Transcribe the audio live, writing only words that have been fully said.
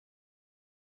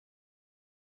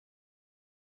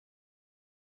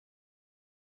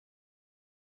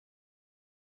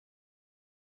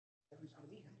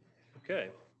Okay.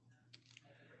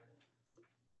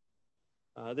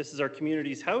 This is our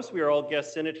community's house. We are all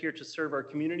guests in it here to serve our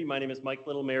community. My name is Mike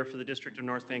Little, Mayor for the District of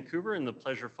North Vancouver, and the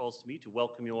pleasure falls to me to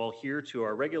welcome you all here to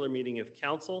our regular meeting of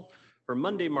Council for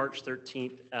Monday, March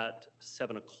 13th at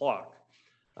 7 o'clock.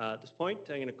 At this point,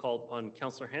 I'm going to call upon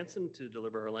Councillor Hanson to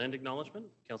deliver our land acknowledgement.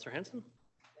 Councillor Hanson.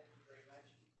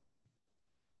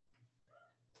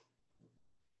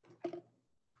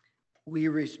 We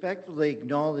respectfully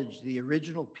acknowledge the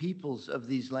original peoples of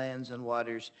these lands and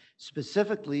waters,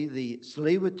 specifically the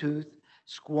Tsleil-Waututh,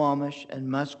 Squamish, and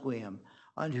Musqueam,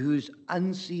 on whose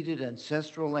unceded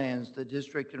ancestral lands the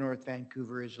District of North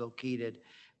Vancouver is located.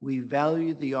 We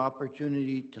value the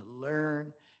opportunity to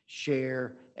learn,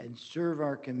 share, and serve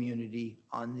our community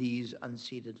on these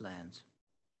unceded lands.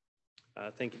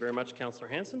 Thank you very much, Councillor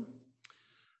Hanson.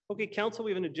 Okay, Council,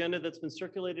 we have an agenda that's been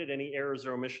circulated. Any errors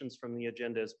or omissions from the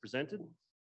agenda as presented?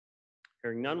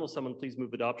 Hearing none, will someone please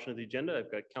move adoption of the agenda?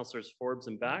 I've got Councillors Forbes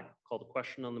and Back. Call the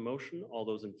question on the motion. All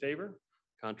those in favor?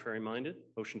 Contrary minded?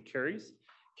 Motion carries.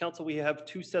 Council, we have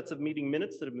 2 sets of meeting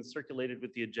minutes that have been circulated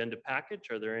with the agenda package.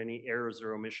 Are there any errors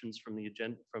or omissions from the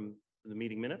agenda from the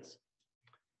meeting minutes?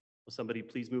 Will somebody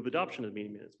please move adoption of the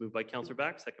meeting minutes? Moved by Councillor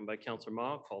Back, second by Councillor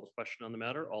Ma. Call the question on the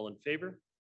matter. All in favor?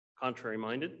 Contrary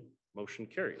minded? Motion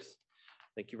carries.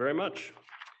 Thank you very much.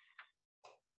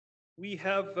 We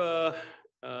have,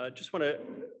 just want to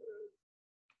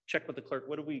check with the clerk.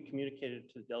 What have we communicated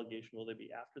to the delegation? Will they be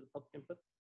after the public input?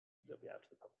 They'll be after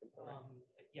the public input.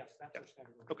 Right? Yes, that's our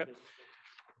standard. Okay.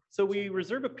 So we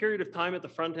reserve a period of time at the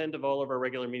front end of all of our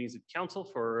regular meetings of council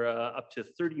for up to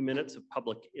 30 minutes of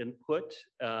public input.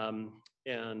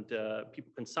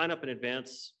 People can sign up in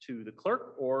advance to the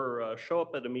clerk or show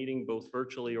up at a meeting both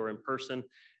virtually or in person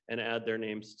and add their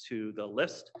names to the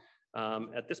list.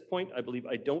 At this point, I believe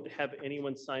I don't have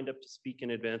anyone signed up to speak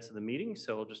in advance of the meeting,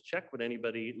 so I'll just check. Would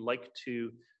anybody like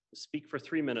to speak for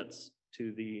 3 minutes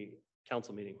to the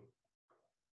council meeting?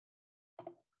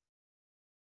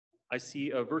 I see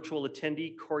a virtual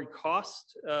attendee, Corey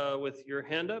Cost, with your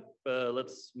hand up.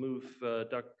 Let's move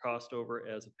Dr. Cost over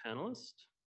as a panelist.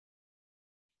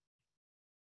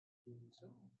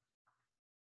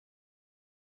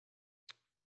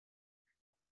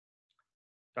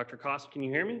 Dr. Cost, can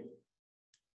you hear me?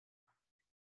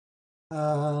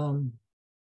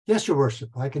 Yes, Your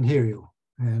Worship, I can hear you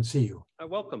and see you.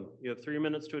 Welcome. You have 3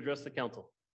 minutes to address the council.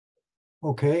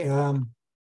 Okay.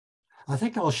 I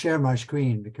think I'll share my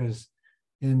screen because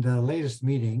in the latest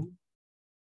meeting,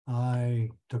 I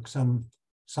took some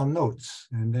notes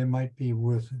and they might be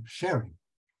worth sharing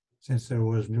since there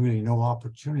was really no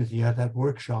opportunity at that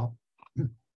workshop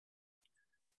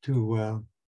to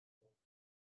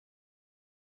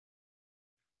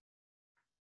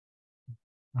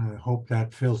I hope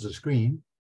that fills the screen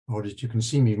or that you can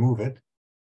see me move it.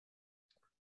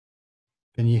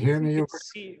 Can you hear me?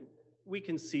 We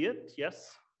can see it,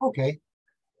 yes. Okay.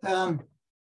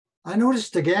 I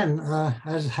noticed again,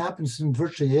 as happens in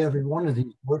virtually every one of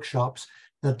these workshops,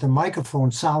 that the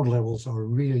microphone sound levels are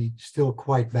really still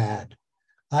quite bad.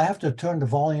 I have to turn the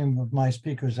volume of my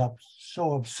speakers up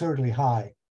so absurdly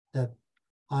high that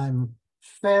I'm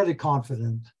fairly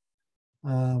confident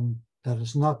that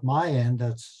it's not my end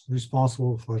that's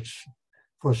responsible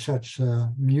for such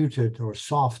muted or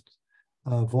soft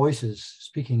voices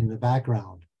speaking in the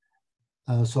background.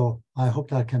 So I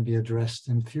hope that can be addressed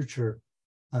in future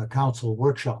council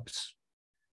workshops.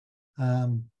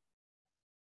 The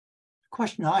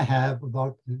question I have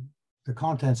about the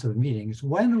contents of the meeting is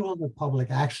when will the public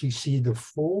actually see the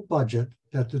full budget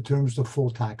that determines the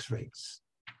full tax rates?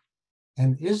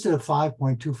 And is the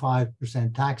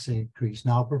 5.25% tax increase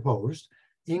now proposed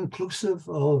inclusive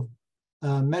of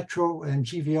Metro and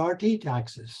GVRT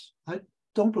taxes? I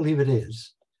don't believe it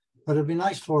is, but it'd be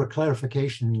nice for a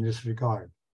clarification in this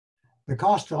regard. The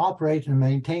cost to operate and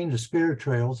maintain the spirit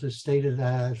trails is stated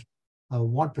as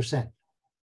 1%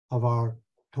 of our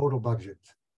total budget.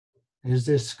 Is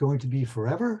this going to be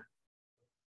forever?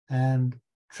 And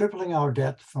tripling our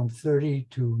debt from $30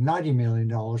 to $90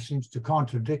 million seems to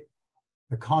contradict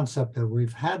the concept that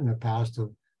we've had in the past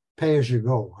of pay as you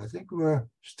go. I think we're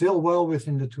still well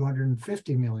within the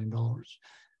 $250 million,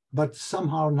 but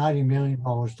somehow $90 million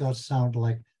does sound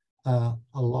like a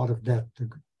lot of debt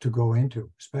to go into,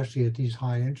 especially at these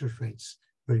high interest rates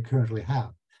we currently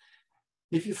have.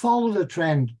 If you follow the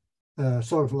trend,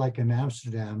 sort of like in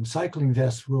Amsterdam, cycling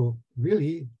deaths will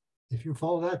really, if you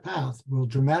follow that path, will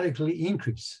dramatically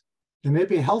increase. There may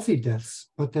be healthy deaths,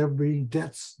 but there'll be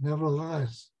deaths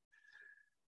nevertheless.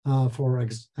 For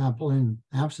example, in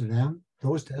Amsterdam,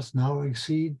 those deaths now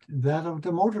exceed that of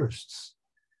the motorists.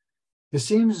 It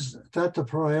seems that the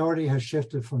priority has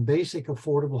shifted from basic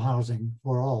affordable housing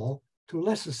for all to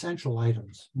less essential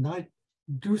items. And I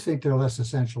do think they're less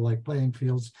essential, like playing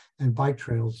fields and bike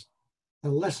trails.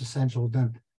 They're less essential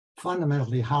than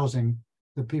fundamentally housing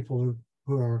the people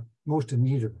who are most in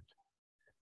need of it.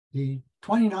 The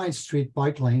 29th Street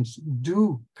bike lanes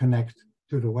do connect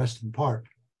to the western part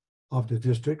of the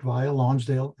district via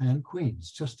Lonsdale and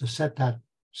Queens, just to set that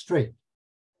straight.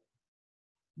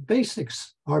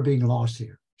 Basics are being lost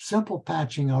here. Simple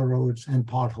patching our roads and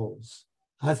potholes.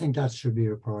 I think that should be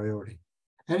a priority.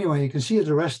 Anyway, you can see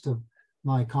the rest of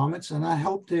my comments, and I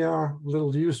hope they are a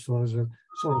little useful as a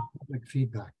sort of public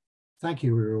feedback. Thank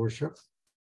you, Your Worship.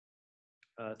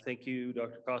 Thank you,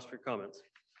 Dr. Cost, for your comments.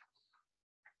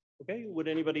 Okay, would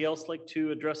anybody else like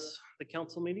to address the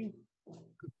council meeting?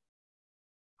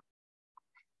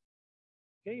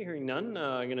 Okay, hearing none,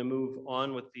 I'm going to move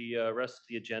on with the rest of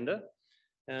the agenda.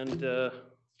 And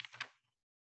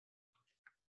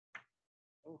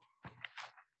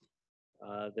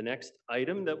the next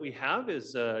item that we have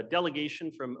is a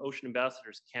delegation from Ocean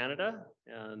Ambassadors Canada.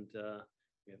 And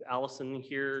we have Allison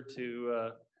here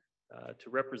to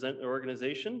represent the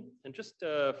organization. And just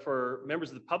for members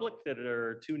of the public that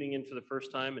are tuning in for the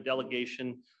first time, a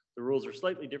delegation, the rules are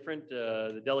slightly different.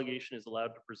 The delegation is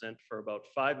allowed to present for about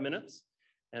 5 minutes.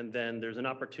 And then there's an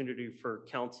opportunity for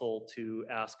council to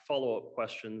ask follow-up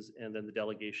questions, and then the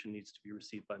delegation needs to be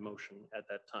received by motion at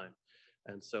that time.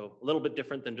 And so a little bit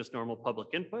different than just normal public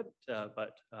input,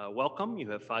 but welcome. You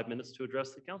have 5 minutes to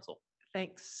address the council.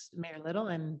 Thanks, Mayor Little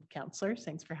and councillors.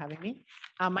 Thanks for having me.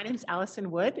 My name is Allison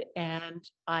Wood, and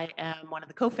I am one of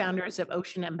the co-founders of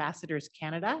Ocean Ambassadors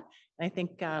Canada. And I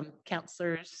think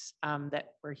councillors that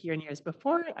were here in years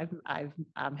before, I've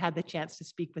had the chance to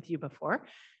speak with you before.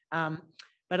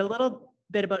 But a little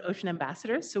bit about Ocean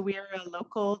Ambassadors. So we are a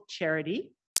local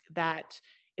charity that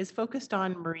is focused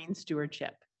on marine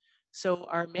stewardship. So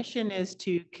our mission is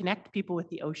to connect people with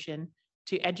the ocean,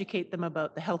 to educate them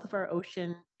about the health of our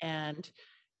ocean and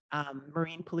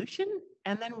marine pollution,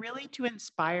 and then really to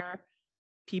inspire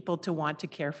people to want to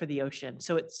care for the ocean.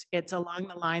 So it's along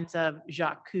the lines of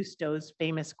Jacques Cousteau's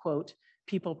famous quote,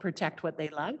 "People protect what they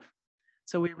love."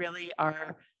 So we really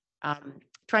are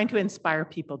trying to inspire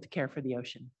people to care for the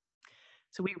ocean.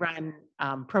 So we run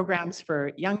programs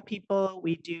for young people.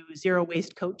 We do zero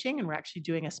waste coaching, and we're actually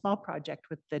doing a small project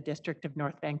with the District of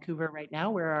North Vancouver right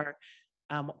now, where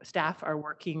our staff are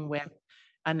working with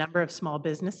a number of small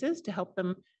businesses to help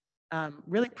them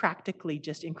really practically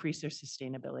just increase their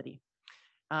sustainability.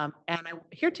 And I'm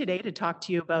here today to talk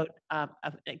to you about an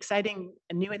exciting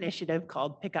new initiative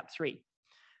called Pick Up 3.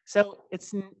 So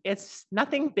it's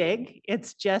nothing big.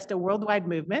 It's just a worldwide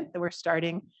movement that we're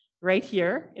starting right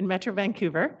here in Metro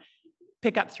Vancouver,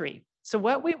 Pick Up 3. So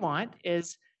what we want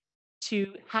is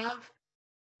to have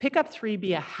Pick Up 3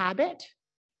 be a habit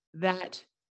that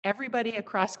everybody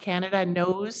across Canada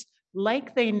knows,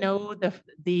 like they know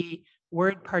the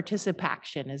word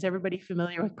participation. Is everybody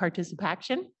familiar with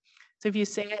participation? So if you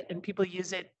say it and people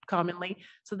use it commonly,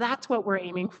 so that's what we're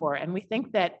aiming for. And we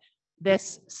think that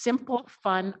this simple,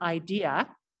 fun idea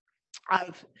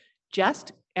of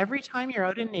just every time you're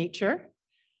out in nature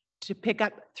to pick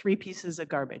up 3 pieces of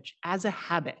garbage as a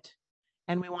habit.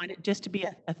 And we want it just to be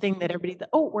a thing that everybody,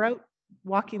 oh, we're out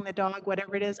walking the dog,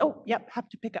 whatever it is. Oh, yep, have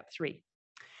to pick up 3.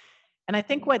 And I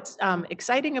think what's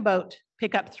exciting about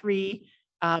Pick Up 3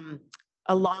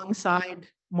 alongside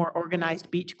more organized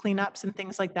beach cleanups and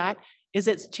things like that is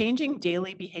it's changing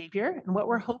daily behavior. And what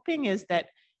we're hoping is that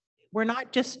we're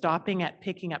not just stopping at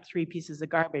picking up 3 pieces of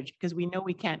garbage, because we know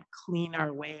we can't clean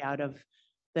our way out of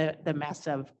the mess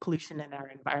of pollution in our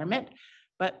environment.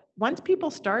 But once people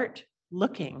start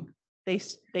looking,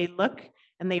 they look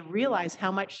and they realize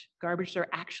how much garbage there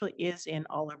actually is in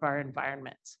all of our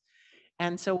environments.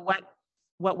 And so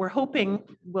what we're hoping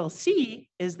we'll see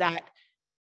is that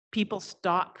people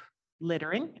stop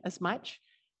littering as much,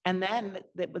 and then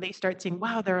they start saying,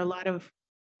 wow, there are a lot of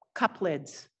cup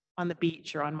lids on the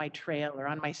beach or on my trail or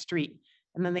on my street.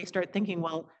 And then they start thinking,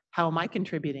 well, how am I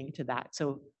contributing to that?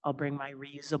 So I'll bring my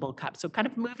reusable cup. So kind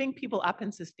of moving people up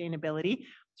in sustainability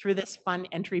through this fun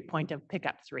entry point of Pick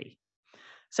Up 3.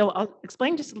 So I'll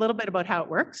explain just a little bit about how it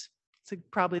works. It's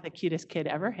probably the cutest kid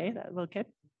ever, hey, that little kid.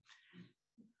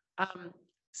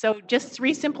 So just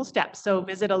 3 simple steps. So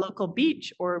visit a local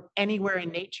beach or anywhere in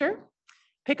nature,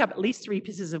 pick up at least 3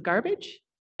 pieces of garbage,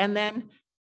 and then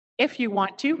if you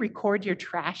want to, record your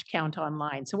trash count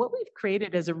online. So what we've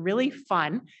created is a really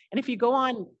fun, and if you go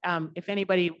on, if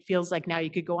anybody feels like now,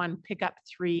 you could go on Pick Up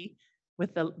 3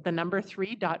 with the number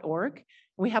 3.org.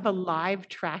 We have a live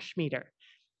trash meter.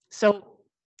 So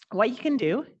what you can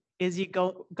do is you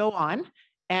go on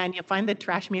and you'll find the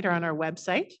trash meter on our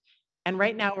website. And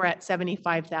right now we're at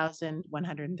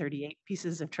 75,138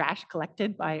 pieces of trash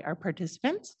collected by our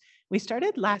participants. We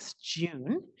started last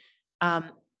June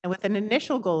and with an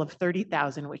initial goal of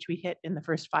 30,000, which we hit in the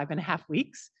first 5.5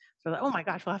 weeks. So like, oh my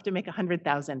gosh, we'll have to make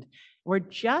 100,000. We're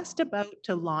just about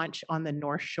to launch on the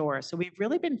North Shore. So we've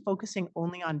really been focusing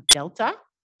only on Delta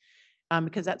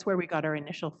because that's where we got our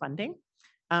initial funding.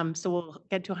 So we'll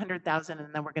get to 100,000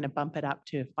 and then we're going to bump it up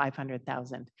to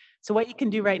 500,000. So what you can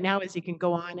do right now is you can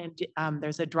go on and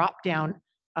there's a drop down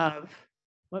of,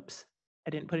 whoops, I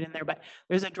didn't put it in there, but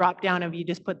there's a drop down of you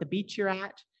just put the beach you're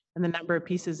at and the number of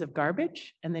pieces of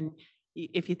garbage. And then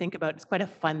if you think about it, it's quite a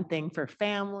fun thing for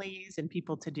families and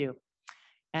people to do.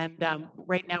 And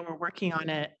right now we're working on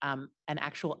an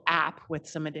actual app with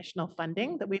some additional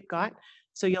funding that we've got.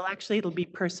 So it'll be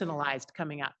personalized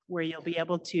coming up where you'll be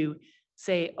able to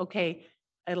say, okay,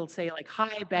 it'll say like,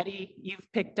 hi, Betty, you've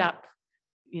picked up,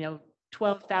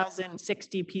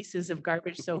 12,060 pieces of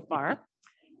garbage so far.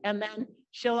 And then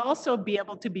she'll also be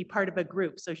able to be part of a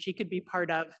group. So she could be part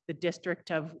of the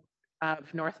district of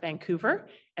North Vancouver.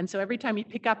 And so every time you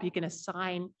pick up, you can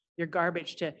assign your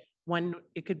garbage to one,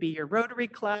 it could be your Rotary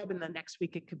Club, and the next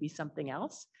week it could be something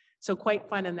else. So quite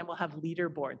fun. And then we'll have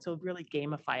leaderboards. So really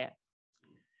gamify it.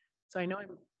 So I know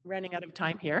I'm running out of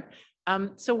time here.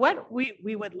 So what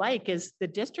we would like is the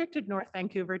District of North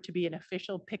Vancouver to be an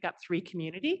official Pickup 3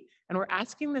 community. And we're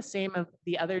asking the same of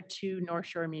the other 2 North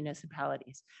Shore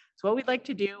municipalities. So what we'd like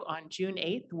to do on June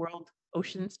 8th, World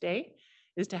Oceans Day,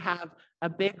 is to have a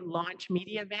big launch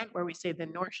media event where we say the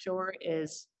North Shore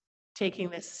is taking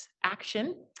this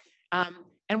action.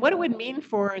 And what it would mean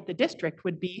for the district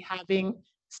would be having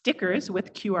stickers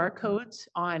with QR codes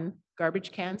on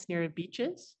garbage cans near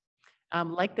beaches.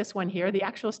 Like this one here, the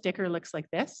actual sticker looks like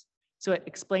this. So it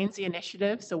explains the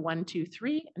initiative. So 1, 2,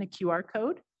 3 and a QR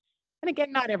code. And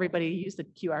again, not everybody use the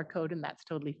QR code and that's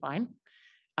totally fine.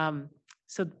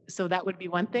 So that would be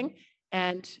one thing.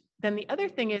 And then the other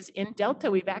thing is in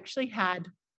Delta, we've actually had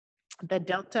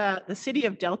the city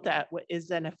of Delta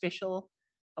was an official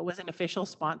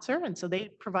sponsor. And so they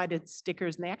provided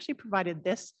stickers and they actually provided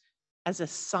this as a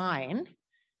sign.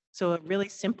 So a really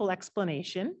simple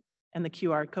explanation and the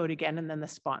QR code again, and then the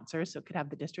sponsor. So it could have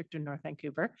the District of North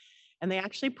Vancouver. And they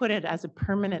actually put it as a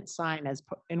permanent sign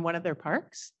in one of their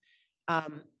parks.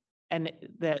 And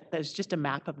there's just a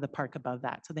map of the park above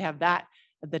that. So they have that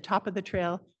at the top of the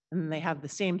trail, and then they have the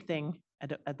same thing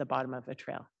at the bottom of the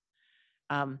trail.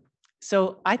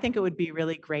 So I think it would be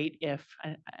really great if,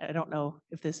 I don't know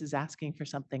if this is asking for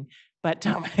something, but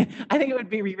I think it would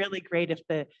be really great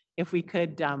if we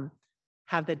could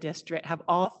have the district, have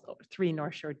all 3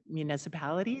 North Shore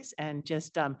municipalities and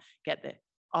just get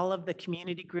all of the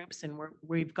community groups. And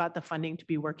we've got the funding to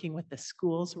be working with the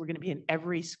schools. We're going to be in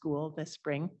every school this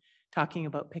spring talking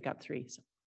about Pickup 3. So,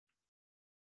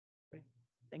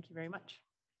 thank you very much.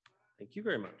 Thank you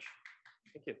very much.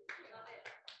 Thank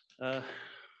you.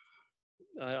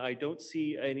 I don't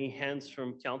see any hands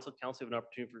from council. Council have an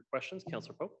opportunity for questions.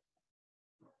 Councillor Pope.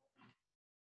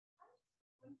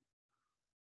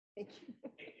 Thank you.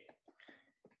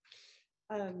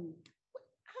 How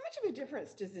much of a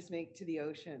difference does this make to the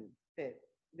ocean that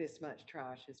this much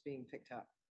trash is being picked up?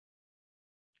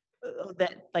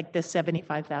 That like this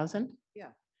 75,000? Yeah.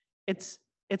 It's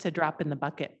a drop in the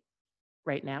bucket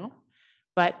right now.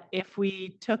 But if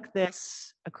we took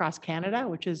this across Canada,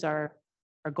 which is our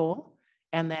goal,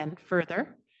 and then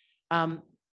further,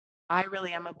 I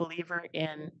really am a believer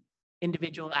in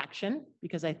individual action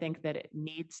because I think that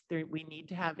we need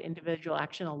to have individual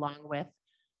action along with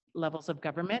levels of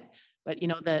government. But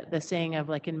the saying of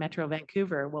like in Metro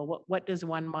Vancouver, well, what does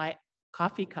one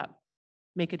coffee cup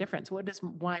make a difference? What does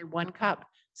why one cup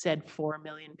said 4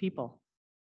 million people,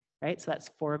 right? So that's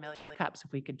 4 million cups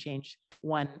if we could change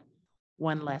one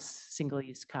less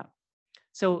single-use cup.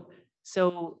 So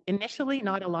initially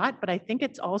not a lot, but I think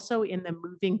it's also in the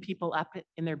moving people up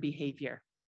in their behavior.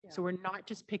 Yeah. So we're not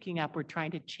just picking up, we're trying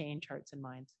to change hearts and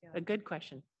minds. Yeah. A good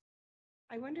question.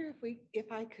 I wonder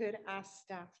if I could ask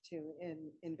staff to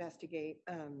investigate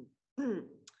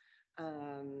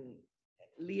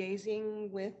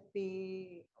liaising with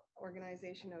the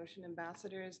organization Ocean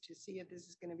Ambassadors to see if this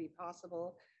is going to be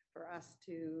possible for us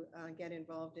to get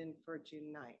involved in for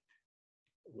June 9th.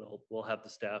 We'll have the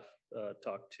staff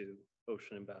talk to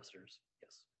Ocean Ambassadors.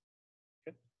 Yes.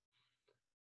 Okay.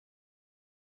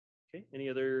 Okay. Any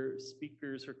other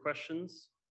speakers or questions?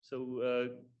 So,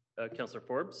 Councillor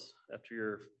Forbes, after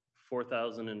your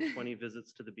 4,020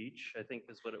 visits to the beach, I think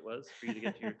is what it was for you to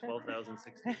get to your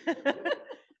 12,060.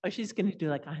 Oh, she's going to do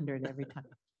like 100 every time.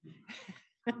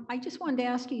 I just wanted to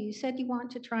ask you, you said you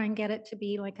want to try and get it to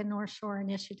be like a North Shore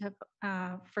initiative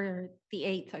for the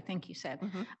 8th, I think you said.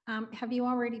 Have you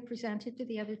already presented to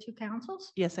the other two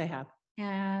councils? Yes, I have.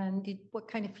 And what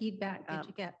kind of feedback did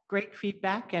you get? Great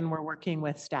feedback, and we're working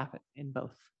with staff in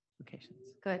both locations.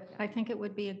 Good. I think it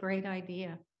would be a great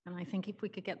idea. And I think if we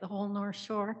could get the whole North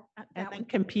Shore, And that then would,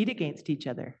 compete against each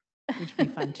other, which would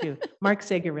be fun too. Mark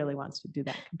Sager really wants to do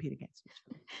that, compete against each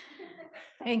other.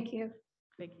 thank you.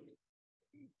 Thank you.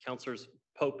 Councillors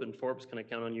Pope and Forbes, can I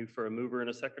count on you for a mover and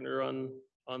a seconder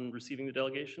on receiving the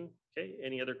delegation? Okay,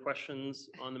 any other questions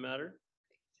on the matter?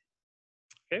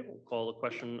 Okay, we'll call the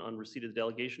question on receipt of the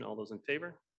delegation. All those in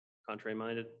favor? Contrary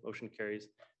minded, motion carries.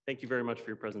 Thank you very much for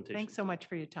your presentation. Thanks so much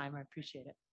for your time. I appreciate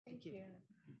it. Thank you.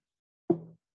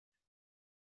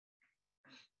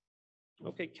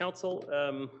 Okay, Council,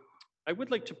 I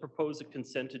would like to propose a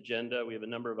consent agenda. We have a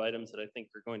number of items that I think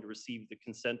are going to receive the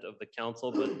consent of the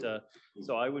council, but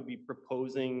so I would be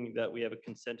proposing that we have a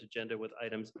consent agenda with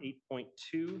items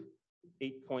 8.2,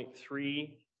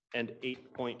 8.3, and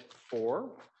 8.4.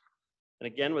 And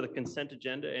again, with a consent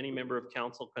agenda, any member of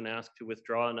council can ask to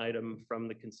withdraw an item from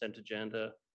the consent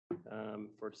agenda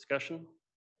for discussion.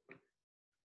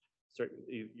 So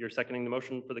you're seconding the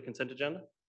motion for the consent agenda?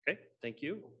 Okay, thank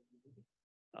you.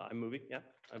 I'm moving, yeah,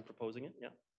 I'm proposing it, yeah.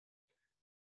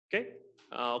 Okay,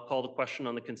 I'll call the question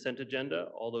on the consent agenda.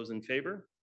 All those in favor?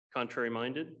 Contrary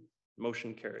minded?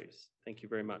 Motion carries. Thank you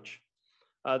very much.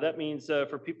 That means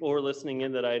for people who are listening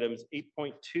in that items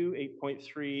 8.2,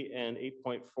 8.3, and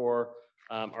 8.4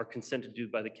 are consented to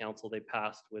by the council. They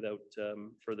passed without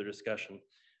further discussion,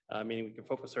 meaning we can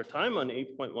focus our time on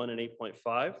 8.1 and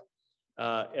 8.5.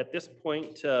 At this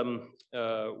point,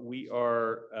 we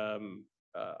are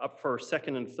up for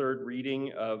second and third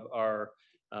reading of our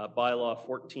bylaw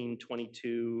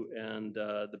 1422 and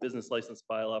the business license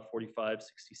bylaw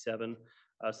 4567.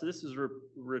 So this is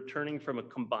returning from a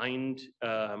combined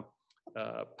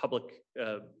public,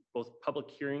 both public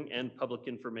hearing and public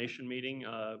information meeting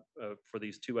for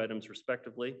these two items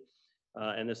respectively.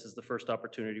 And this is the first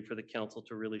opportunity for the council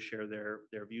to really share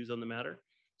their views on the matter.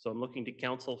 So I'm looking to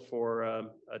council for a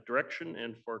direction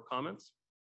and for comments.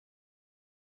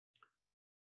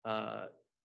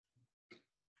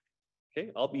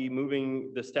 Okay, I'll be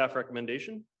moving the staff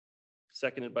recommendation,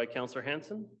 seconded by Councillor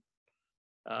Hansen.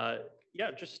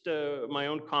 Yeah, just my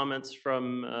own comments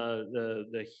from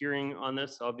the hearing on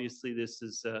this. Obviously, this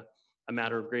is a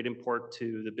matter of great import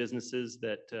to the businesses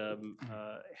that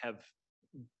have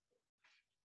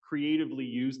creatively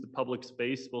used the public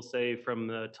space, we'll say, from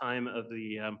the time of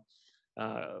the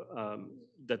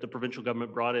that the provincial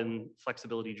government brought in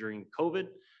flexibility during COVID.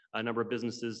 A number of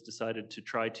businesses decided to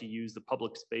try to use the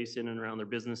public space in and around their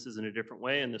businesses in a different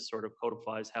way, and this sort of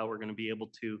codifies how we're going to be able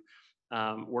to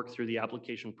work through the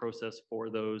application process for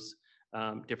those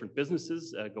different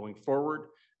businesses going forward.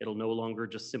 It'll no longer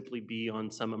just simply be on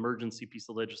some emergency piece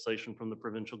of legislation from the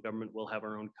provincial government. We'll have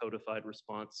our own codified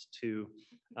response to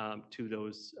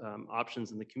those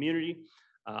options in the community.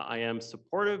 I am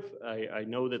supportive. I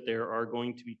know that there are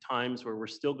going to be times where we're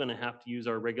still going to have to use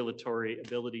our regulatory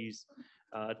abilities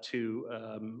to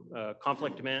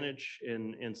conflict manage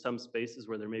in some spaces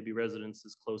where there may be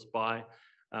residences close by.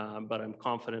 But I'm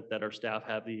confident that our staff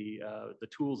have the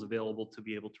tools available to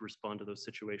be able to respond to those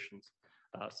situations.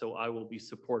 So I will be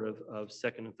supportive of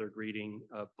second and third reading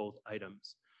of both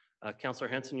items. Councillor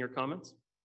Hansen, your comments?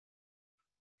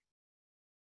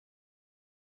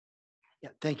 Yeah,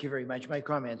 thank you very much. My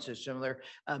comments are similar.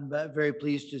 I'm very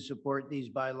pleased to support these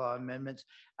bylaw amendments.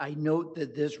 I note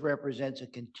that this represents a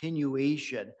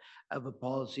continuation of a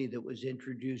policy that was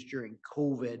introduced during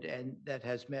COVID and that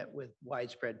has met with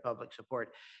widespread public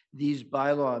support. These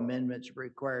bylaw amendments are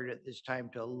required at this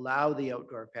time to allow the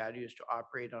outdoor patios to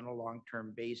operate on a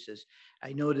long-term basis.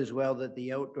 I note as well that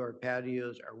the outdoor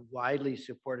patios are widely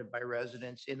supported by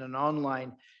residents. In an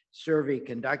online survey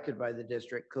conducted by the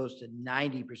district, close to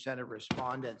 90% of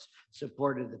respondents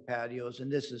supported the patios,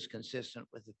 and this is consistent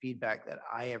with the feedback that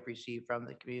I have received from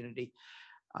the community.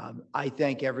 I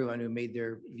thank everyone who made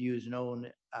their views known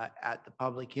at the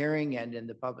public hearing and in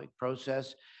the public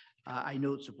process. I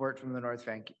note support from the North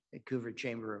Vancouver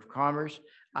Chamber of Commerce.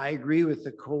 I agree with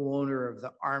the co-owner of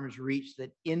the Arms Reach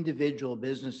that individual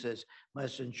businesses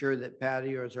must ensure that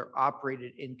patios are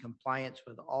operated in compliance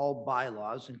with all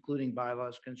bylaws, including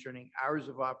bylaws concerning hours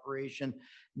of operation,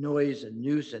 noise, and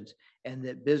nuisance, and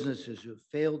that businesses who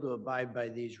fail to abide by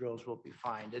these rules will be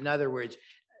fined. In other words,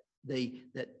 the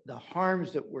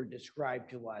harms that were described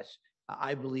to us,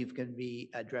 I believe, can be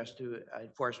addressed through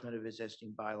enforcement of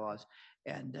existing bylaws.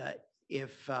 And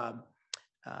if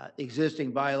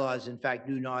existing bylaws, in fact,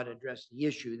 do not address the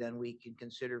issue, then we can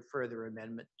consider further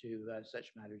amendment to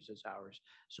such matters as ours.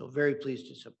 So very pleased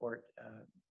to support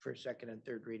for second and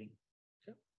third reading.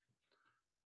 Okay.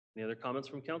 Any other comments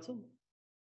from council?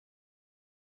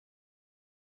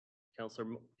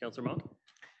 Councillor Monk?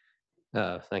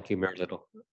 Thank you, Mayor Little.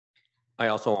 I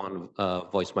also want to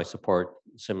voice my support,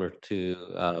 similar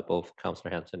to both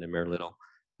Councillor Hanson and Mayor Little.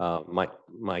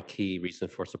 My key reason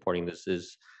for supporting this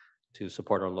is to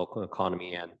support our local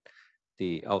economy, and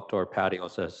the outdoor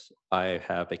patios, as I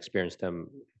have experienced them,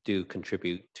 do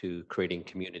contribute to creating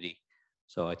community.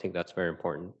 So I think that's very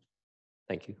important.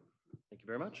 Thank you. Thank you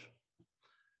very much.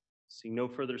 Seeing no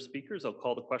further speakers, I'll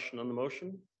call the question on the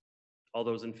motion. All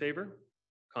those in favor?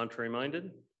 Contrary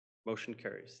minded? Motion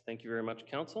carries. Thank you very much,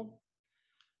 Council.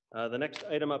 The next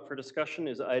item up for discussion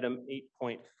is item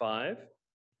 8.5.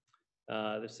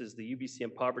 This is the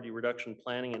UBCM Poverty Reduction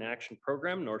Planning and Action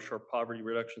Program, North Shore Poverty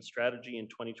Reduction Strategy in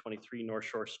 2023 North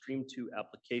Shore Stream 2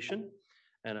 application.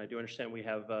 And I do understand we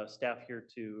have staff here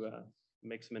to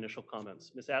make some initial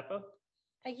comments. Ms. Atba?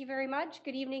 Thank you very much.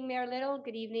 Good evening, Mayor Little.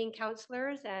 Good evening,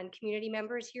 councillors and community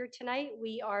members here tonight.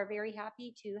 We are very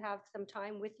happy to have some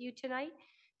time with you tonight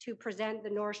to present the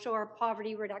North Shore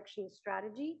Poverty Reduction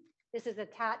Strategy. This is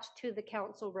attached to the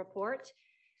council report.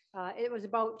 It was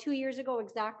about 2 years ago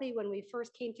exactly when we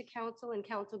first came to council, and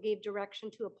council gave direction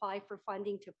to apply for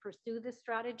funding to pursue this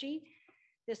strategy.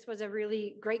 This was a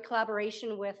really great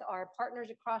collaboration with our partners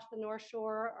across the North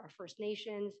Shore, our First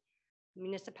Nations,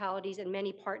 municipalities, and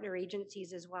many partner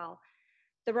agencies as well.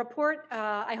 The report,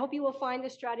 I hope you will find the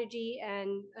strategy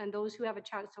and those who have a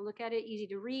chance to look at it easy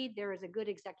to read. There is a good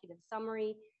executive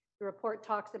summary. The report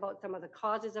talks about some of the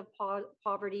causes of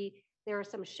poverty. There are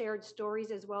some shared stories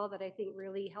as well that I think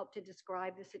really help to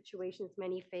describe the situations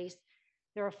many face.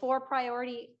 There are 4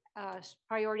 priority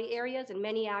areas and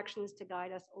many actions to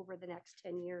guide us over the next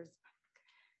 10 years.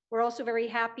 We're also very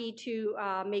happy to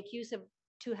have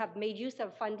made use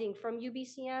of funding from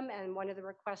UBCM, and one of the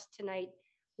requests tonight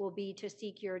will be to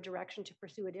seek your direction to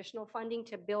pursue additional funding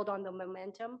to build on the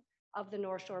momentum of the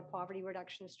North Shore Poverty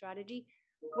Reduction Strategy.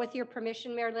 With your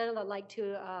permission, Mayor Little, I'd like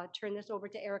to turn this over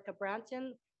to Erica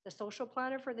Branson, the social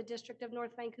planner for the District of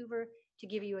North Vancouver, to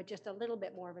give you just a little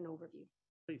bit more of an overview.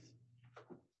 Please.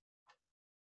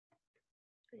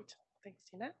 Great, thanks,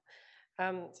 Tina.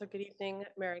 So good evening,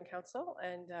 Mayor and Council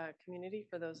and community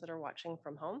for those that are watching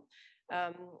from home.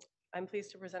 I'm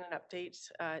pleased to present an update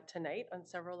tonight on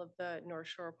several of the North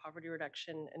Shore poverty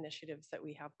reduction initiatives that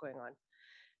we have going on.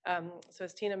 So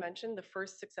as Tina mentioned, the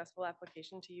first successful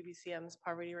application to UBCM's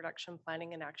Poverty Reduction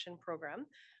Planning and Action Program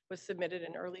was submitted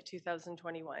in early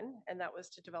 2021, and that was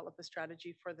to develop a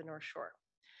strategy for the North Shore.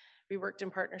 We worked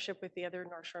in partnership with the other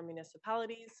North Shore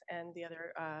municipalities and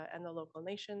the local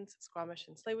nations, Squamish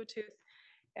and Tsleil-Waututh,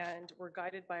 and were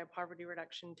guided by a poverty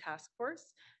reduction task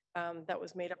force that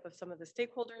was made up of some of the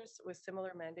stakeholders with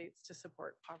similar mandates to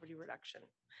support poverty reduction.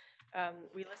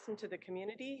 We listened to the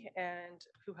community and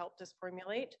who helped us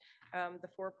formulate the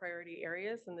 4 priority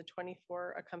areas and the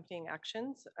 24 accompanying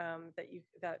actions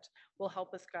that will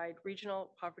help us guide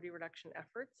regional poverty reduction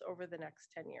efforts over the next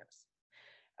 10 years.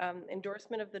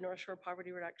 Endorsement of the North Shore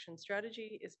Poverty Reduction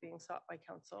Strategy is being sought by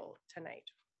Council tonight.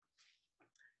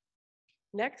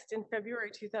 Next, in February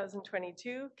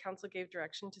 2022, Council gave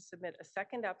direction to submit a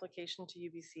second application to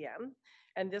UBCM,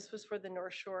 and this was for the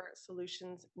North Shore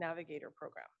Solutions Navigator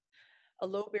Program, a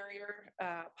low barrier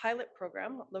pilot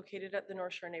program located at the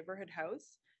North Shore Neighborhood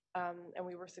House, and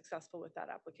we were successful with that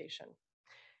application.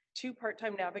 2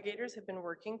 part-time navigators have been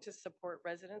working to support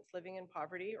residents living in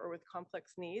poverty or with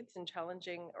complex needs and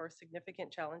challenging or significant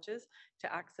challenges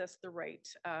to access the right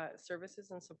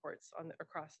services and supports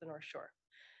across the North Shore.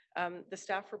 The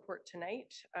staff report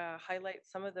tonight highlights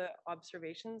some of the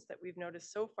observations that we've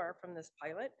noticed so far from this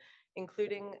pilot,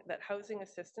 including that housing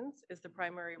assistance is the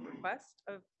primary request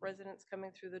of residents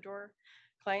coming through the door.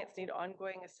 Clients need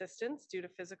ongoing assistance due to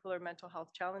physical or mental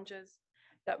health challenges,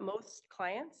 that most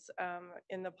clients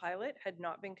in the pilot had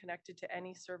not been connected to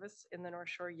any service in the North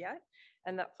Shore yet,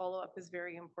 and that follow-up is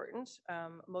very important.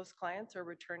 Most clients are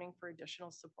returning for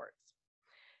additional supports.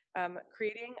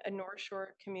 Creating a North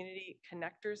Shore Community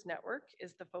Connectors Network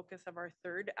is the focus of our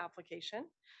 3rd application.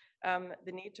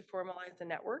 The need to formalize the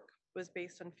network was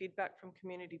based on feedback from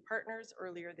community partners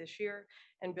earlier this year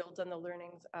and builds on the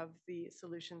learnings of the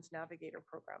Solutions Navigator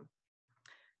program.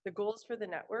 The goals for the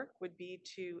network would be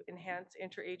to enhance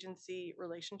interagency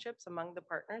relationships among the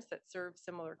partners that serve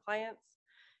similar clients,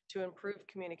 to improve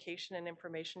communication and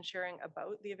information sharing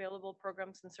about the available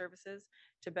programs and services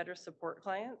to better support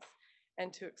clients,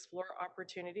 and to explore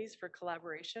opportunities for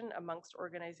collaboration amongst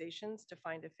organizations to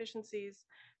find efficiencies,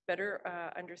 better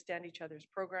understand each other's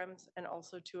programs, and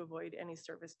also to avoid any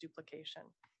service duplication.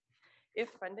 If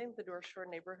funding, the North Shore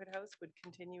Neighborhood House would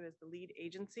continue as the lead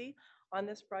agency on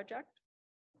this project.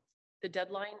 The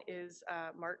deadline is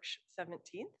March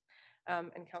 17th,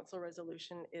 and council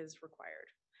resolution is required.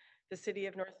 The City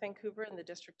of North Vancouver and the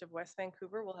District of West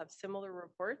Vancouver will have similar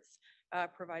reports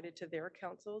provided to their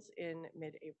councils in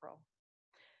mid-April.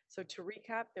 So to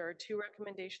recap, there are two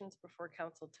recommendations before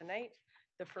council tonight.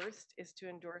 The first is to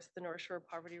endorse the North Shore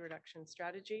Poverty Reduction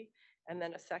Strategy, and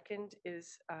then a second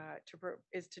is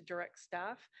to direct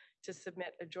staff to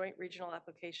submit a joint regional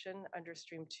application under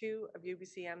Stream 2 of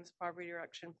UBCM's Poverty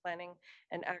Reduction Planning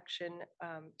and Action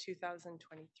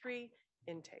 2023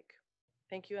 intake.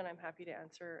 Thank you, and I'm happy to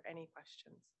answer any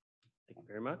questions. Thank you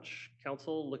very much.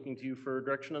 Council, looking to you for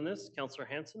direction on this. Councillor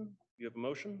Hanson, you have a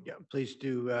motion? Yeah, please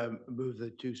do move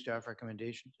the two staff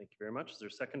recommendations. Thank you very much. Is there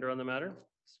a seconder on the matter?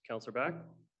 Councillor Back.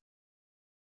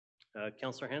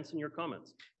 Councillor Hanson, your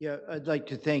comments. Yeah, I'd like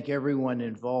to thank everyone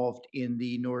involved in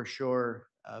the North Shore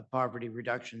poverty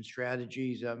reduction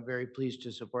strategies. I'm very pleased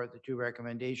to support the two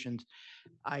recommendations.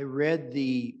 I read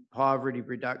the poverty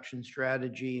reduction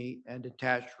strategy and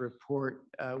attached report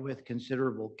with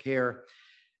considerable care.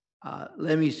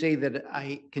 Let me say that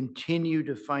I continue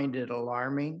to find it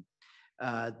alarming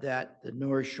that the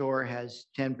North Shore has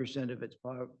 10% of its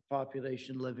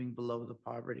population living below the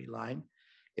poverty line.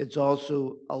 It's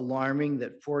also alarming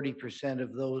that 40%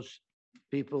 of those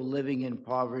people living in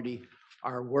poverty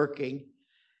are working.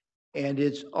 And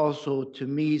it's also, to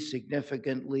me,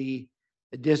 significantly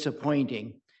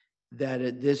disappointing that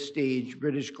at this stage,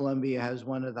 British Columbia has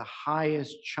one of the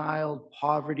highest child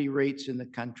poverty rates in the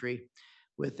country,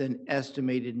 with an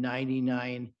estimated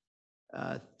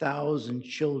 99,000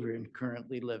 children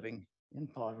currently living in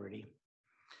poverty.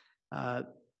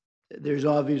 There's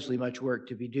obviously much work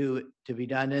to be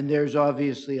done, and there's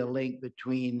obviously a link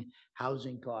between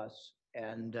housing costs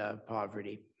and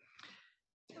poverty.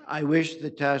 I wish the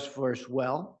task force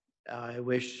well. I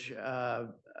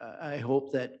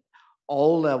hope that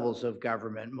all levels of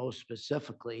government, most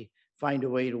specifically, find a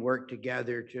way to work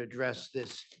together to address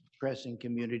this pressing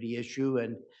community issue,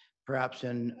 and perhaps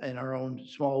in our own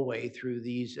small way through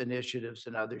these initiatives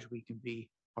and others, we can be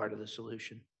part of the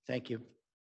solution. Thank you.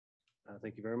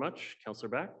 Thank you very much. Councillor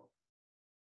Back.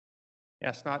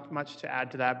 Yes, not much to add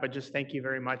to that, but just thank you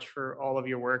very much for all of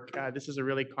your work. This is a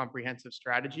really comprehensive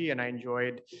strategy, and I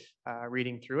enjoyed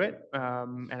reading through it.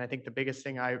 And I think the biggest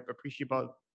thing I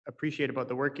appreciate about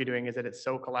the work you're doing is that it's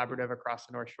so collaborative across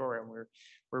the North Shore, and we're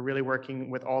really working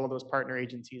with all of those partner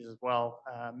agencies as well,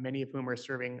 many of whom are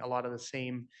serving a lot of the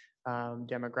same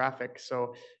demographics.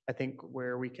 So I think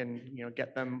where we can,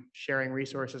 get them sharing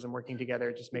resources and working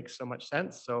together, it just makes so much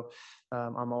sense. So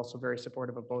I'm also very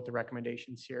supportive of both the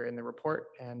recommendations here in the report,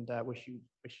 and wish you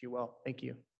well. Thank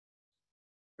you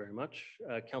very much.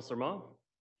 Councillor Ma.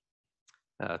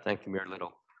 Thank you, Mayor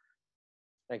Little.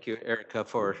 Thank you, Erica,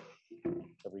 for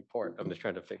the report. I'm just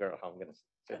trying to figure out how I'm going to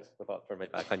say this without throwing my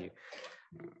back on you.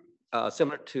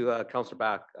 Similar to Councillor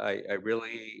Back, I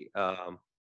really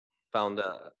found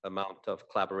the amount of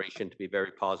collaboration to be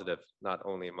very positive, not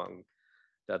only among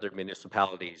the other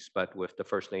municipalities, but with the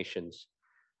First Nations.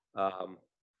 I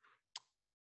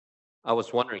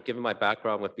was wondering, given my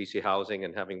background with BC Housing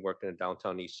and having worked in the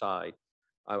downtown east side,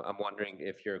 I'm wondering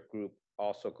if your group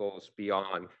also goes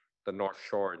beyond the North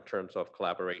Shore in terms of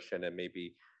collaboration, and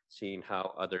maybe seeing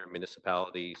how other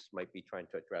municipalities might be trying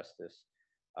to address this.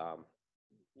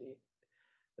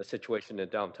 The situation in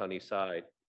the downtown east side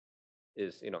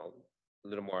is, a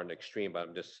little more on the extreme, but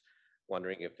I'm just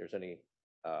wondering if there's any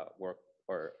work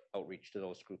or outreach to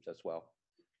those groups as well.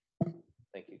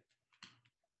 Thank you.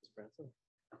 Ms. Branson.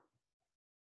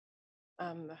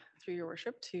 Through your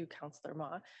worship, to Councillor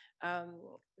Ma,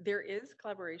 there is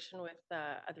collaboration with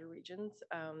other regions.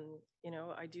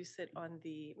 I do sit on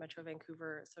the Metro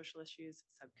Vancouver Social Issues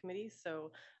Subcommittee,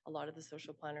 so a lot of the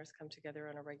social planners come together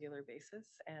on a regular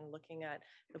basis, and looking at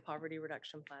the poverty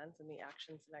reduction plans and the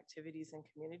actions and activities in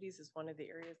communities is one of the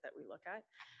areas that we look at.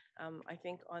 I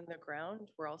think on the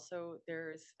ground,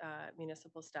 there's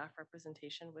municipal staff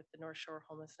representation with the North Shore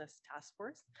Homelessness Task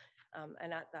Force.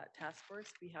 And at that task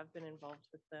force, we have been involved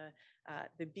with the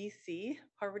the BC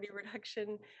poverty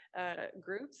reduction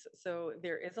groups. So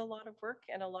there is a lot of work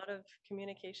and a lot of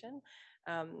communication.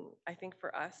 I think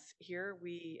for us here,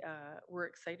 we're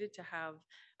excited to have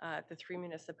the 3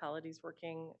 municipalities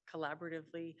working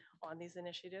collaboratively on these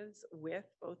initiatives with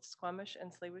both Squamish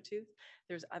and Tsleil-Waututh.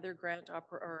 There's other grant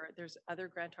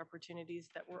opportunities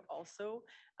that were also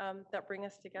that bring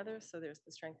us together. So there's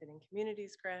the Strengthening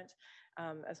Communities grant,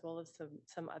 as well as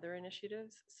some other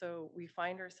initiatives. So we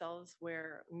find ourselves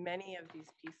where many of these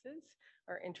pieces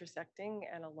are intersecting,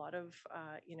 and a lot of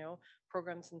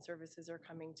programs and services are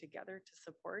coming together to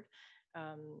support.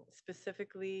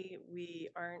 Specifically, we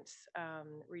aren't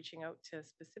reaching out to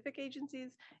specific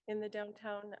agencies in the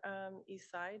downtown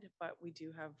east side, but we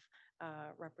do have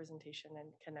representation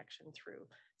and connection through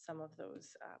some of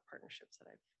those partnerships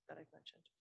that I've mentioned.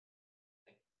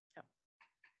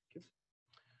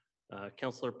 Yeah.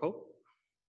 Councillor Pope,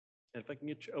 and if I can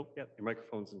get you, oh yeah, your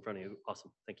microphone's in front of you.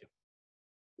 Awesome, thank you.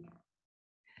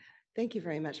 Thank you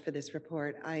very much for this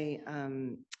report.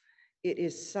 It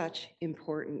is such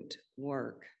important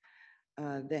work.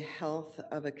 The health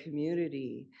of a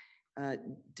community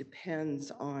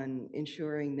depends on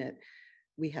ensuring that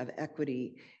we have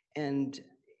equity. And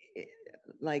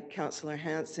like Councillor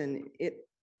Hanson, it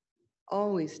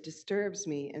always disturbs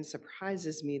me and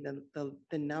surprises me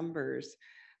the numbers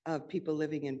of people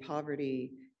living in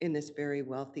poverty in this very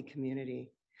wealthy community.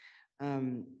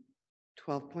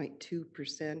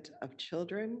 12.2% of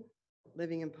children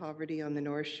living in poverty on the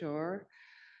North Shore,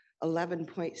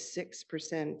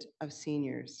 11.6% of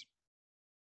seniors.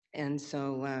 And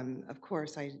so, of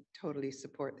course, I totally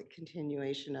support the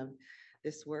continuation of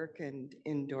this work and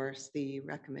endorse the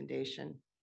recommendation.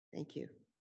 Thank you.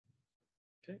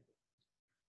 Okay.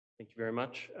 Thank you very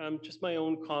much. Just my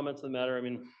own comments on the matter. I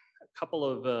mean, a couple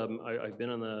of, I've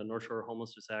been on the North Shore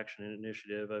Homelessness Action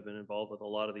Initiative. I've been involved with a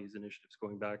lot of these initiatives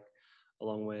going back a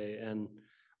long way. And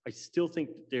I still think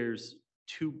that there's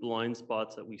 2 blind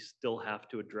spots that we still have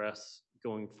to address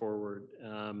going forward.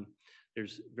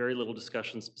 There's very little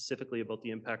discussion specifically about the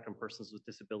impact on persons with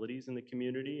disabilities in the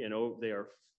community, and they are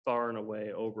far and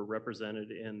away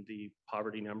overrepresented in the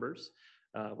poverty numbers.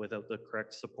 Without the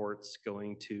correct supports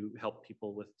going to help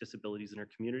people with disabilities in our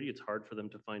community, it's hard for them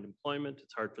to find employment,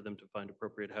 it's hard for them to find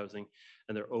appropriate housing,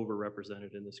 and they're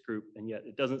overrepresented in this group. And yet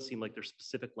it doesn't seem like there's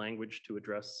specific language to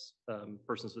address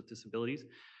persons with disabilities.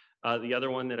 The other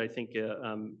one that I think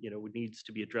needs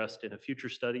to be addressed in a future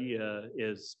study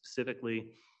is specifically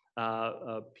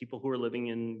people who are living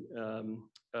in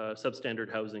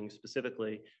substandard housing,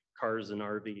 specifically cars and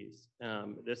RVs.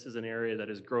 This is an area that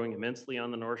is growing immensely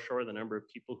on the North Shore. The number of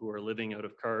people who are living out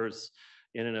of cars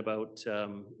in and about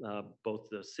both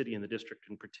the city and the district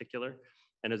in particular.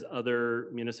 And as other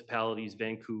municipalities,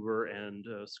 Vancouver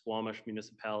and Squamish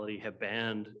municipality have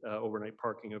banned overnight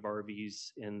parking of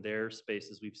RVs in their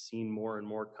spaces, we've seen more and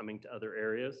more coming to other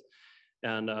areas.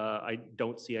 And I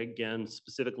don't see, again,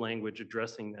 specific language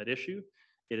addressing that issue.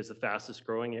 It is the fastest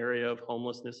growing area of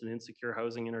homelessness and insecure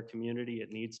housing in our community.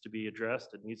 It needs to be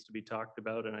addressed. It needs to be talked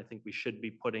about. And I think we should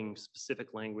be putting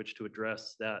specific language to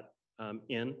address that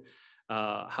in.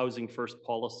 Housing first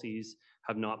policies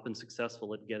have not been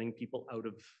successful at getting people out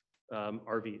of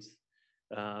RVs.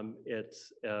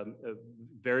 It's a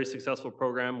very successful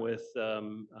program with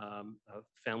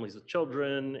families with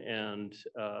children,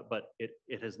 but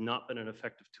it has not been an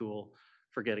effective tool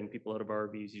for getting people out of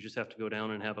RVs. You just have to go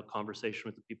down and have a conversation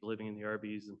with the people living in the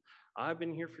RVs. And I've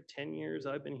been here for 10 years.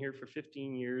 I've been here for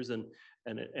 15 years. And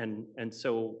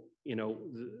so,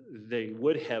 they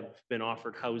would have been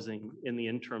offered housing in the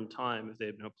interim time if they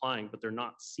had been applying, but they're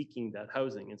not seeking that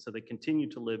housing. And so they continue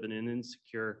to live in an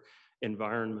insecure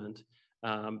environment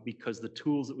because the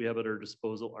tools that we have at our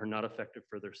disposal are not effective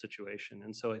for their situation.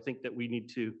 And so I think that we need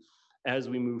to, as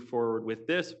we move forward with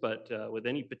this, but with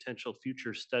any potential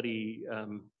future study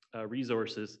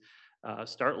resources,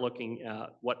 start looking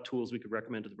at what tools we could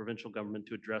recommend to the provincial government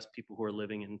to address people who are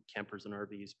living in campers and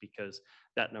RVs, because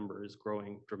that number is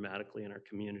growing dramatically in our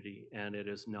community, and it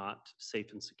is not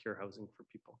safe and secure housing for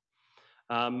people.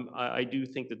 I do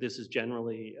think that this is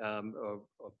generally a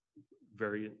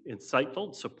very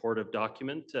insightful, supportive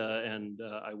document, and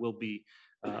I will be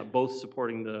both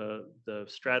supporting the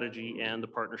strategy and the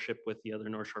partnership with the other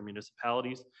North Shore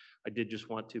municipalities. I did just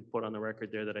want to put on the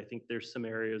record there that I think there's some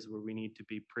areas where we need to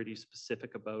be pretty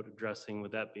specific about addressing,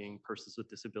 with that being persons with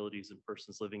disabilities and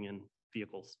persons living in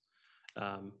vehicles,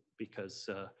 because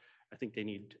I think they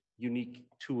need unique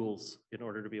tools in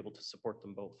order to be able to support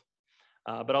them both.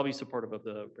 But I'll be supportive of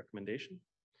the recommendation.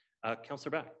 Councillor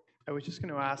Back. I was just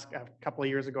going to ask, a couple of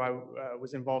years ago, I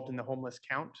was involved in the homeless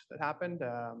count that happened.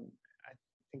 I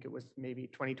think it was maybe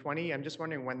 2020. I'm just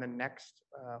wondering when the next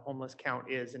homeless count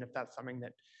is, and if that's something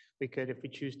that we could, if we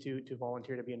choose to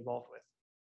volunteer to be involved with.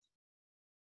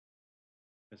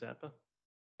 Ms. Atpa?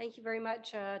 Thank you very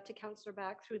much to Councillor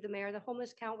Back through the mayor. The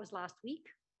homeless count was last week,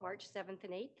 March 7th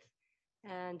and 8th.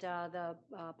 And the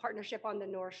partnership on the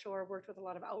North Shore worked with a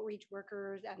lot of outreach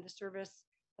workers and the service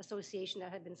association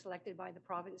that had been selected by the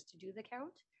province to do the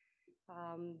count.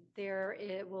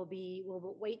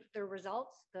 We'll wait for the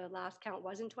results. The last count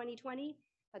was in 2020.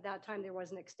 At that time, there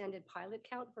was an extended pilot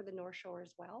count for the North Shore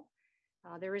as well.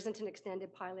 There isn't an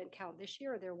extended pilot count this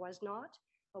year, there was not,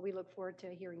 but we look forward to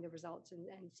hearing the results and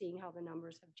seeing how the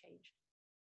numbers have changed.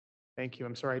 Thank you.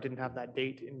 I'm sorry I didn't have that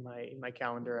date in my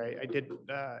calendar. I did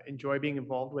enjoy being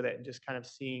involved with it and just kind of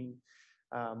seeing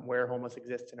where homeless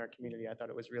exists in our community. I thought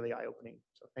it was really eye-opening.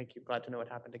 So thank you. Glad to know it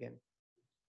happened again.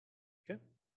 Okay.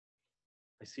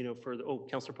 I see no further. Oh,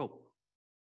 Councillor Pope.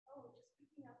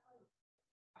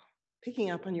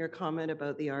 Picking up on your comment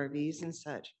about the RVs and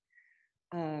such.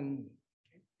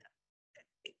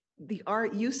 The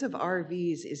use of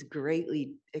RVs is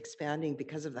greatly expanding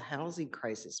because of the housing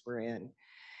crisis we're in.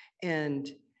 And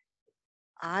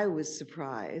I was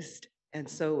surprised, and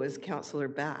so was Councillor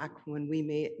Back, when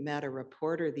we met a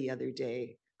reporter the other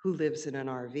day who lives in an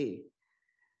RV.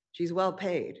 She's well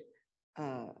paid,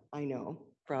 I know,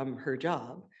 from her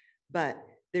job, but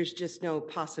there's just no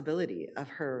possibility of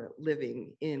her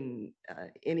living in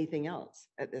anything else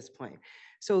at this point.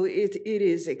 So it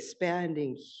is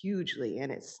expanding hugely,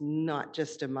 and it's not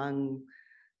just among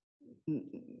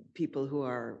people who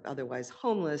are otherwise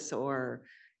homeless or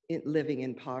living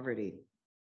in poverty.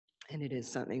 And it is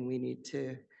something we need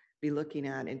to be looking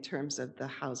at in terms of the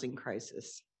housing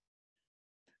crisis.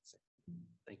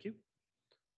 Thank you.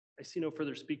 I see no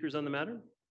further speakers on the matter.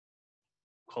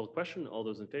 Call the question. All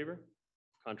those in favor?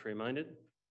 Contrary minded?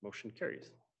 Motion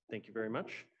carries. Thank you very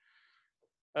much.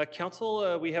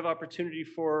 Council, we have opportunity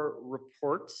for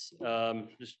reports. I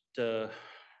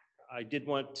did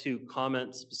want to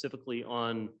comment specifically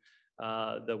on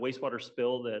the wastewater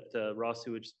spill, that raw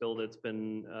sewage spill that's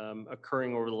been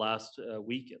occurring over the last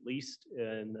week at least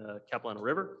in Capilano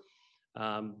River.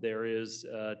 There is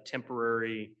a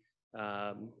temporary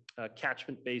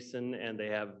catchment basin, and they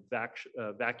have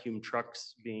vacuum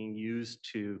trucks being used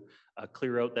to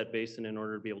clear out that basin in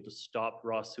order to be able to stop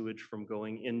raw sewage from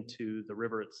going into the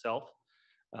river itself.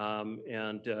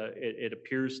 It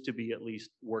appears to be at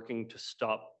least working to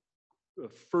stop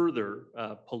further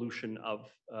pollution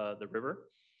of the river.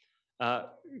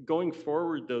 Going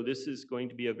forward, though, this is going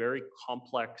to be a very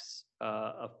complex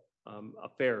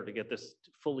affair to get this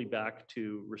fully back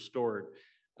to restored,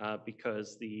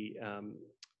 because the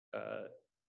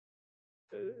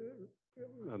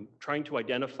trying to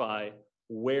identify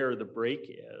where the break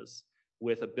is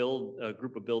with a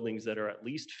group of buildings that are at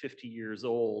least 50 years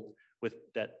old, with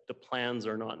that the plans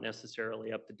are not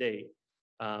necessarily up to date.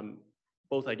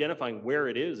 Both identifying where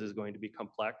it is going to be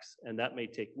complex, and that may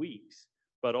take weeks,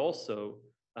 but also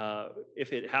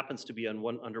if it happens to be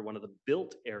under one of the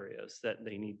built areas that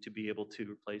they need to be able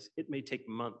to replace, it may take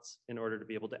months in order to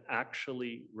be able to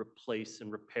actually replace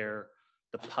and repair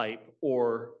the pipe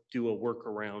or do a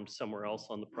workaround somewhere else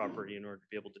on the property in order to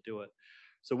be able to do it.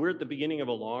 So we're at the beginning of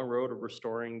a long road of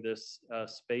restoring this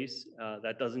space.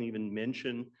 That doesn't even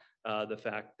mention the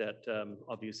fact that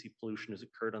obviously pollution has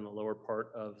occurred on the lower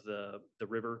part of the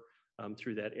river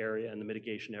through that area, and the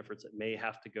mitigation efforts that may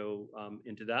have to go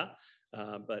into that.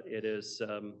 But it is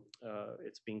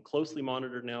it's being closely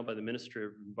monitored now by the Ministry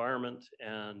of Environment,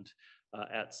 and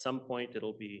at some point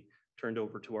it'll be turned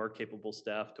over to our capable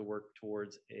staff to work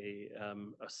towards a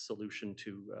solution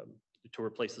to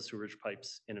replace the sewage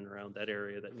pipes in and around that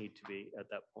area that need to be at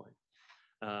that point.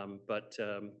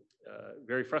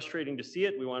 Very frustrating to see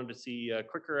it. We wanted to see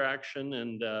quicker action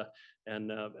and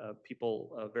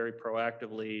people very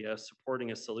proactively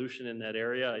supporting a solution in that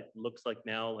area. It looks like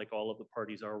now, like all of the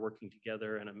parties are working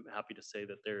together, and I'm happy to say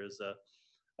that there is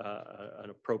an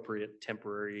appropriate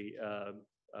temporary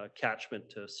catchment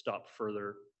to stop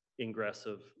further ingress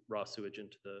of raw sewage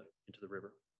into the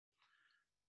river.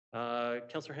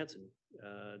 Councillor Hanson,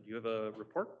 do you have a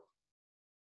report?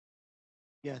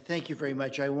 Yeah, thank you very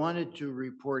much. I wanted to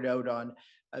report out on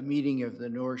a meeting of the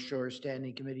North Shore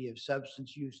Standing Committee of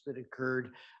Substance Use that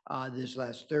occurred this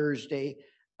last Thursday.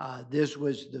 This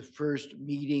was the first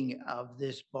meeting of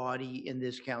this body in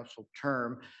this council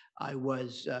term. I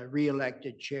was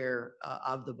re-elected chair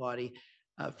of the body.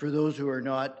 For those who are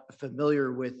not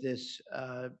familiar with this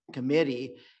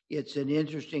committee, it's an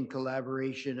interesting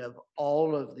collaboration of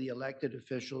all of the elected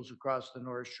officials across the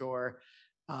North Shore,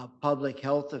 public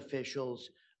health officials,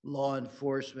 law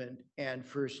enforcement, and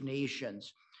First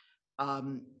Nations.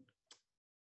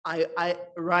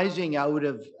 Rising out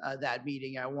of that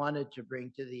meeting, I wanted to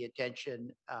bring to the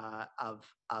attention of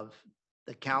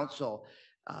the council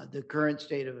the current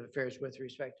state of affairs with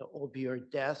respect to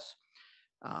opioid deaths.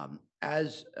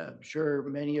 As I'm sure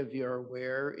many of you are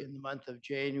aware, in the month of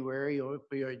January,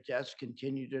 opioid deaths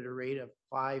continued at a rate of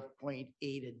 5.8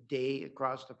 a day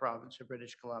across the province of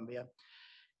British Columbia.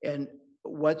 And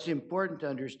what's important to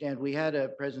understand, we had a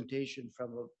presentation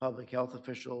from a public health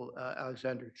official,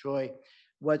 Alexander Choi.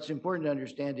 What's important to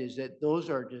understand is that those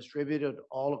are distributed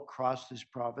all across this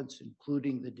province,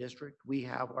 including the district. We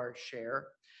have our share.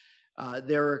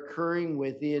 They're occurring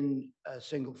within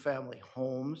single-family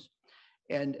homes.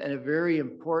 And a very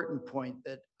important point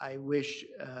that I wish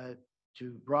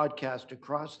to broadcast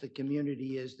across the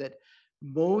community is that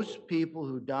most people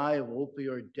who die of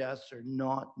opioid deaths are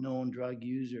not known drug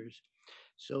users.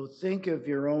 So think of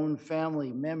your own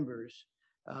family members.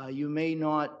 You may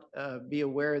not be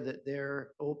aware that they're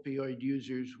opioid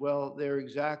users. Well, they're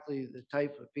exactly the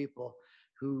type of people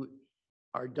who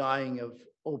are dying of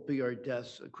opioid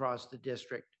deaths across the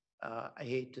district. I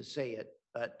hate to say it,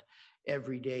 but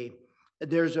every day.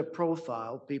 There's a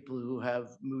profile, people who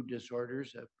have mood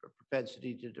disorders, a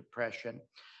propensity to depression.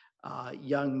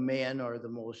 Young men are the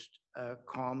most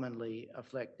commonly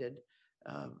afflicted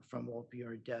from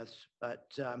opioid deaths.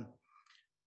 But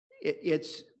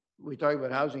we talk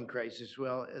about housing crisis.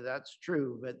 Well, that's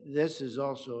true, but this is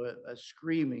also a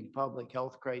screaming public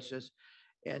health crisis.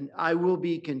 And I will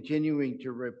be continuing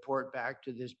to report back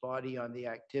to this body on the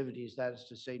activities, that is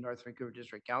to say North Vancouver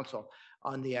District Council,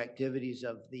 on the activities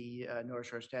of the North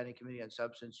Shore Standing Committee on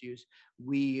Substance Use.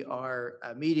 We are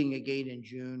meeting again in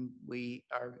June. We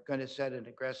are going to set an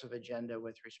aggressive agenda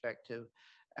with respect to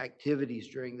activities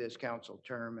during this council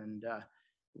term, and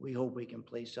we hope we can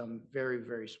play some very,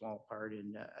 very small part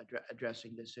in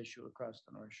addressing this issue across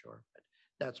the North Shore. But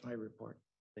that's my report.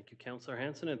 Thank you, Councillor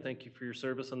Hanson, and thank you for your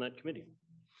service on that committee.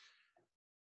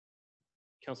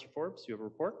 Councillor Forbes, you have a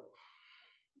report?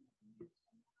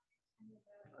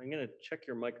 I'm going to check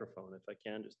your microphone if I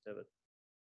can, just have it.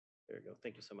 There you go.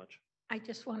 Thank you so much. I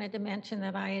just wanted to mention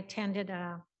that I attended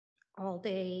a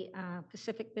all-day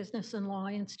Pacific Business and Law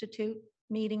Institute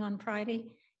meeting on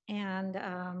Friday, and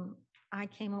I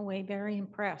came away very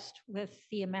impressed with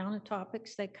the amount of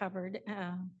topics they covered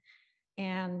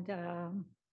and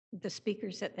the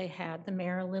speakers that they had. The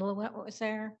Mayor Lillooet was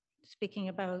there speaking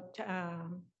about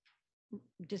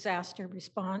disaster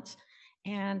response,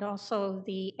 and also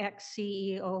the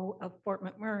ex-CEO of Fort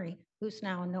McMurray, who's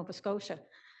now in Nova Scotia.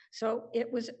 So it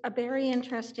was a very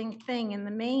interesting thing.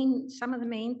 And some of the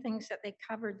main things that they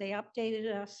covered, they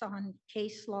updated us on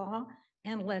case law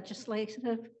and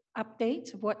legislative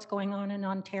updates of what's going on in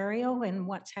Ontario and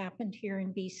what's happened here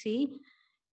in BC.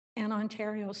 And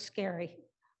Ontario's scary.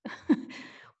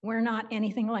 We're not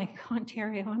anything like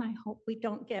Ontario, and I hope we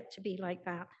don't get to be like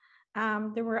that.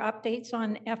 There were updates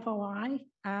on FOI,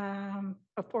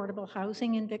 affordable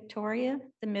housing in Victoria,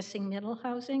 the missing middle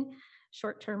housing,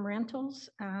 short-term rentals,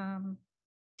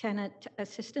 tenant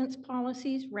assistance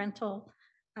policies, rental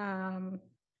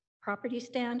property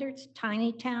standards,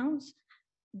 tiny towns,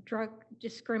 drug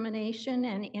discrimination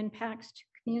and impacts to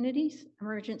communities,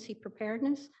 emergency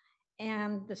preparedness,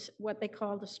 and what they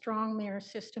call the strong mayor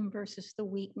system versus the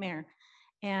weak mayor.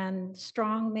 And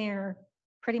strong mayor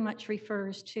pretty much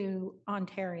refers to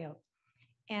Ontario.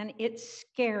 And it's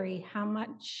scary how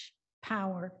much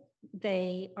power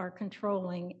they are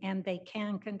controlling, and they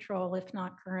can control, if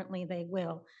not currently, they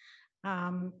will.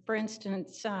 For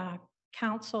instance,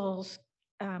 council's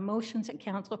motions at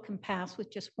council can pass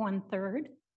with just 1/3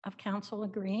 of council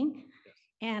agreeing.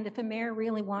 And if a mayor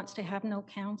really wants to have no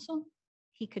council,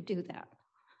 he could do that.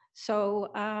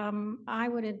 So I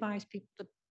would advise people to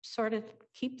sort of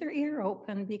keep their ear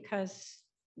open, because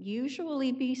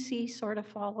usually BC sort of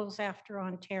follows after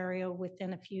Ontario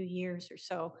within a few years or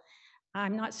so.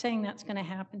 I'm not saying that's going to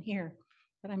happen here,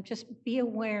 but I'm just be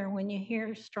aware when you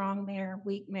hear strong mayor,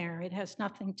 weak mayor, it has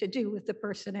nothing to do with the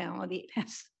personality. It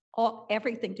has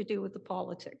everything to do with the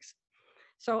politics.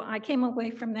 So I came away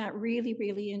from that really,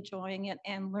 really enjoying it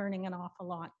and learning an awful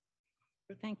lot.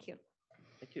 Thank you.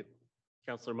 Thank you.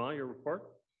 Councillor Ma, your report?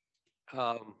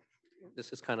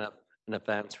 This is kind of an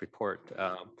advanced report.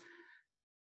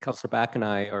 Councillor Back and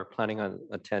I are planning on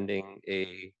attending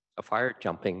a fire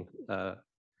jumping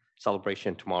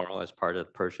celebration tomorrow as part of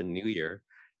the Persian New Year.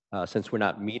 Since we're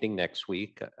not meeting next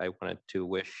week, I wanted to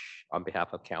wish, on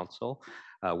behalf of council,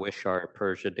 wish our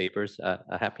Persia neighbors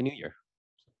a Happy New Year.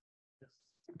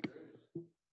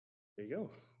 There you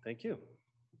go. Thank you.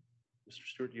 Mr.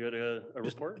 Stewart, you had a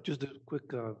report? Just a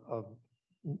quick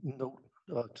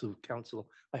note to council.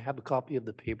 I have a copy of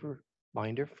the paper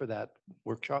binder for that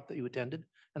workshop that you attended,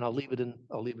 and I'll leave it in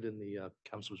the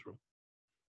council's room.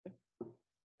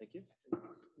 Thank you.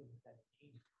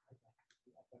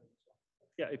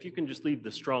 Yeah, if you can just leave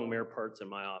the strong mayor parts in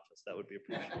my office, that would be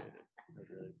appreciated. I'd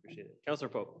really appreciate it. Councillor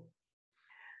Pope.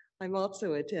 I'm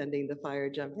also attending the fire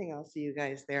jumping. I'll see you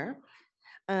guys there.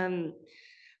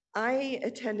 I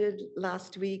attended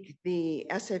last week the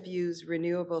SFU's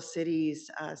Renewable Cities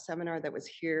seminar that was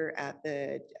here at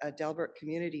the Delbert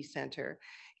Community Center.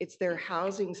 It's their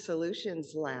Housing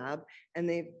Solutions Lab, and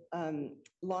they've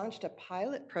launched a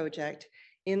pilot project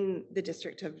in the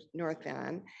district of North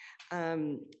Van.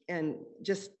 And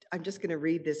I'm just going to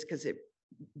read this because it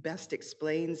best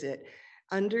explains it.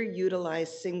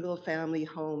 Underutilized single-family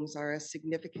homes are a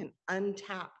significant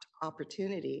untapped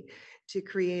opportunity to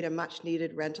create a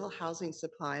much-needed rental housing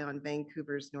supply on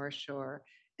Vancouver's North Shore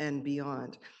and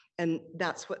beyond. And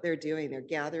that's what they're doing. They're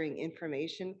gathering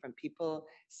information from people,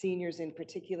 seniors in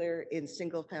particular, in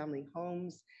single-family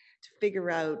homes, to figure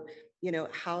out,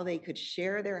 how they could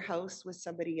share their house with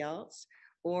somebody else,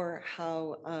 or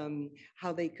how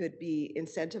they could be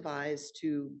incentivized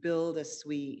to build a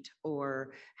suite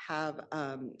or have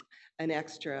an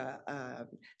extra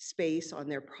space on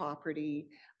their property,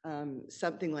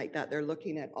 something like that. They're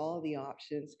looking at all the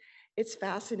options. It's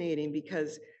fascinating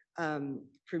because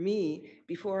for me,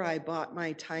 before I bought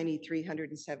my tiny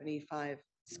 375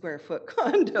 square foot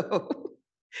condo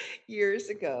years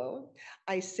ago,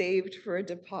 I saved for a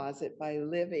deposit by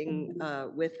living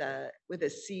with a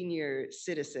senior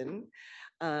citizen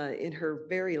in her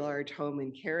very large home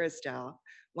in Carrisdale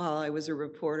while I was a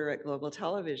reporter at Global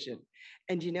Television.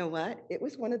 And you know what? It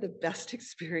was one of the best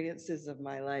experiences of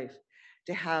my life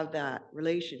to have that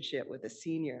relationship with a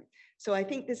senior. So I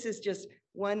think this is just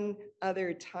one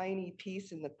other tiny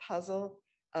piece in the puzzle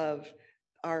of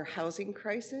our housing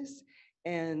crisis.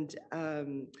 And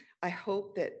I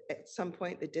hope that at some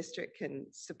point the district can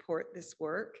support this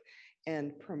work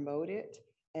and promote it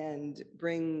and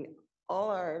bring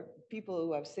all our people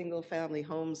who have single family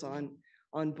homes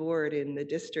on board in the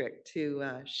district to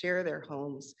share their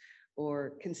homes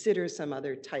or consider some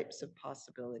other types of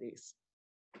possibilities.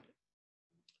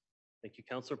 Thank you,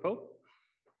 Councillor Pope.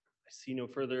 I see no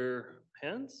further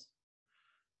hands.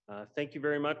 Thank you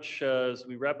very much. As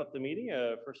we wrap up the meeting,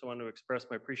 first I want to express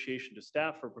my appreciation to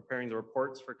staff for preparing the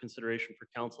reports for consideration for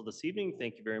council this evening.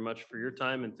 Thank you very much for your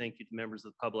time, and thank you to members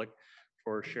of the public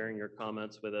for sharing your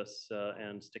comments with us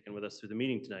and sticking with us through the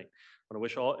meeting tonight. I want to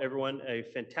wish everyone a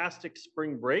fantastic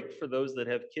spring break. For those that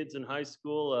have kids in high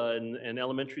school and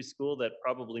elementary school, that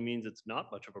probably means it's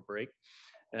not much of a break.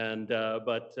 And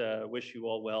but wish you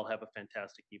all well. Have a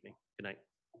fantastic evening. Good night.